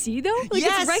 couldn't he see though? Like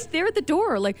Yes. it's right there at the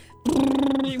door. Like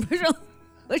you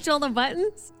push all the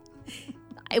buttons.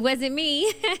 It wasn't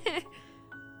me.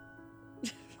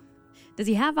 Does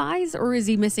he have eyes or is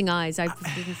he missing eyes? I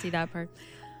didn't see that part.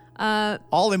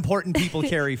 All important people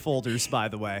carry folders, by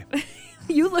the way.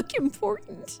 You look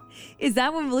important. Is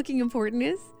that what looking important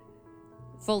is?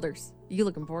 Folders. You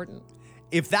look important.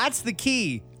 If that's the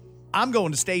key, I'm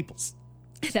going to Staples.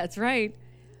 That's right.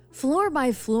 Floor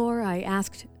by floor, I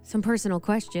asked some personal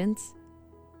questions.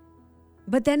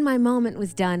 But then my moment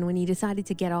was done when you decided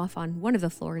to get off on one of the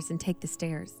floors and take the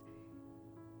stairs.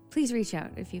 Please reach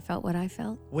out if you felt what I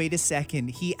felt. Wait a second.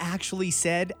 He actually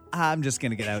said, I'm just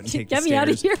going to get out and take the Get stairs. me out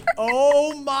of here.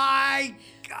 Oh my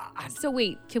God. So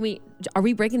wait, are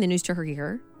we breaking the news to her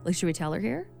here? Like, should we tell her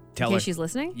here? Tell in her. case she's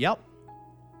listening? Yep.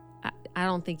 I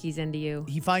don't think he's into you.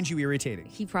 He finds you irritating.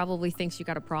 He probably thinks you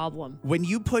got a problem. When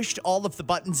you pushed all of the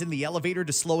buttons in the elevator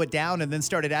to slow it down and then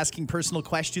started asking personal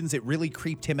questions, it really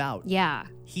creeped him out. Yeah.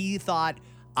 He thought,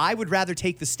 I would rather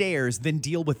take the stairs than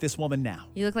deal with this woman now.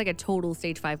 You look like a total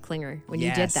stage 5 clinger when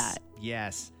you did that.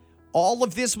 Yes. All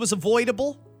of this was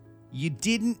avoidable. You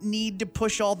didn't need to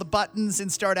push all the buttons and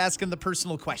start asking the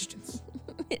personal questions.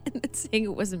 Saying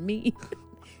it wasn't me.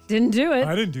 Didn't do it.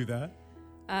 didn't do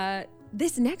that.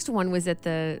 This next one was at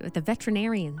the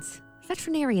veterinarian's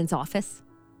office.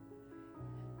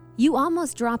 You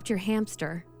almost dropped your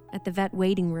hamster at the vet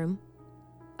waiting room.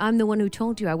 I'm the one who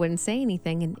told you I wouldn't say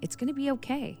anything, and it's going to be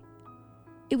okay.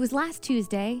 It was last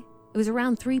Tuesday. It was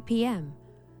around 3 p.m.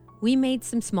 We made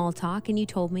some small talk, and you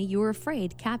told me you were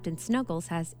afraid Captain Snuggles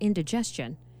has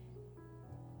indigestion.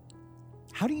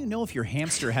 How do you know if your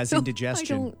hamster has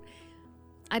indigestion?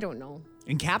 I don't know.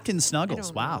 And Captain I Snuggles,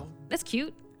 don't wow. know. That's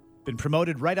cute. Been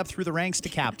promoted right up through the ranks to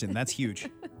captain. That's huge.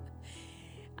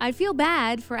 I feel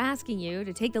bad for asking you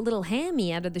to take the little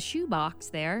hammy out of the shoebox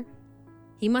there.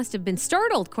 He must have been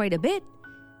startled quite a bit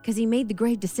because he made the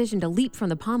great decision to leap from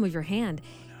the palm of your hand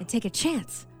and take a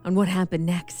chance on what happened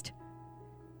next.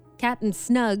 Captain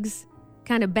Snugs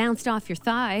kind of bounced off your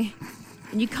thigh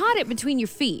and you caught it between your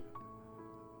feet.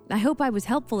 I hope I was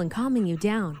helpful in calming you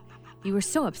down. You were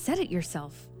so upset at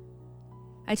yourself.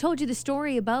 I told you the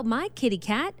story about my kitty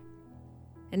cat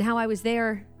and how I was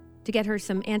there to get her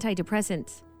some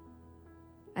antidepressants.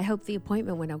 I hope the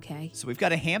appointment went okay. So we've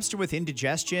got a hamster with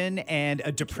indigestion and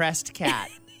a depressed cat.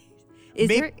 Is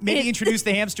Maybe introduce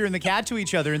the hamster and the cat to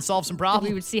each other and solve some we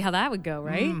problems. would see how that would go,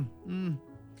 right? Do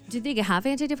you think you have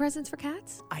antidepressants for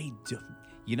cats? I do.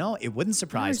 You know, it wouldn't I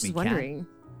surprise was me, just Kat. wondering.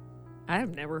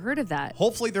 I've never heard of that.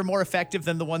 Hopefully they're more effective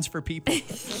than the ones for people.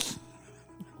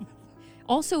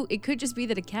 Also, it could just be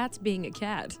that a cat's being a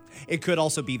cat. It could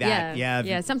also be that.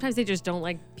 Yeah. Sometimes they just don't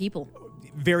like people.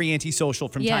 Very antisocial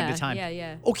from time Yeah, to time.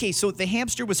 yeah. Okay, so the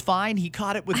hamster was fine. He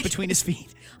caught it with between his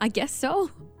feet. I guess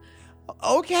so.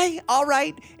 Okay, all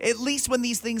right. At least when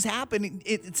these things happen,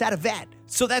 it's at a vet.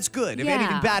 So that's good. If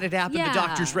anything bad had happened, the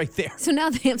doctor's right there. So now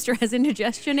the hamster has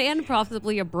indigestion and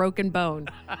possibly a broken bone.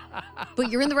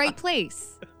 But you're in the right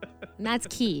place. And that's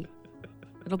key.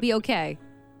 It'll be okay.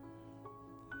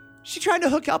 She trying to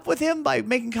hook up with him by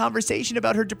making conversation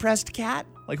about her depressed cat?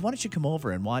 Like, why don't you come over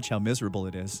and watch how miserable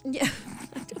it is? Yeah.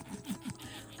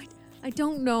 I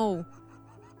don't know.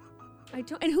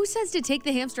 And who says to take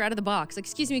the hamster out of the box?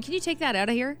 Excuse me, can you take that out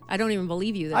of here? I don't even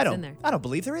believe you that it's in there. I don't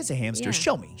believe there is a hamster. Yeah.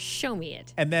 Show me. Show me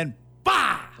it. And then,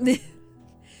 bah!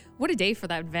 What a day for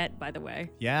that vet, by the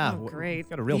way. Yeah. Oh, great.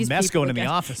 Got a real These mess people going in the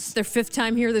again. office. It's their 5th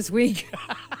time here this week.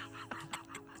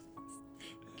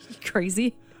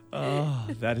 Crazy. Oh,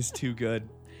 that is too good.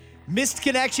 Missed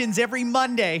Connections every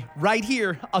Monday right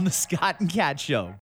here on the Scott and Kat Show.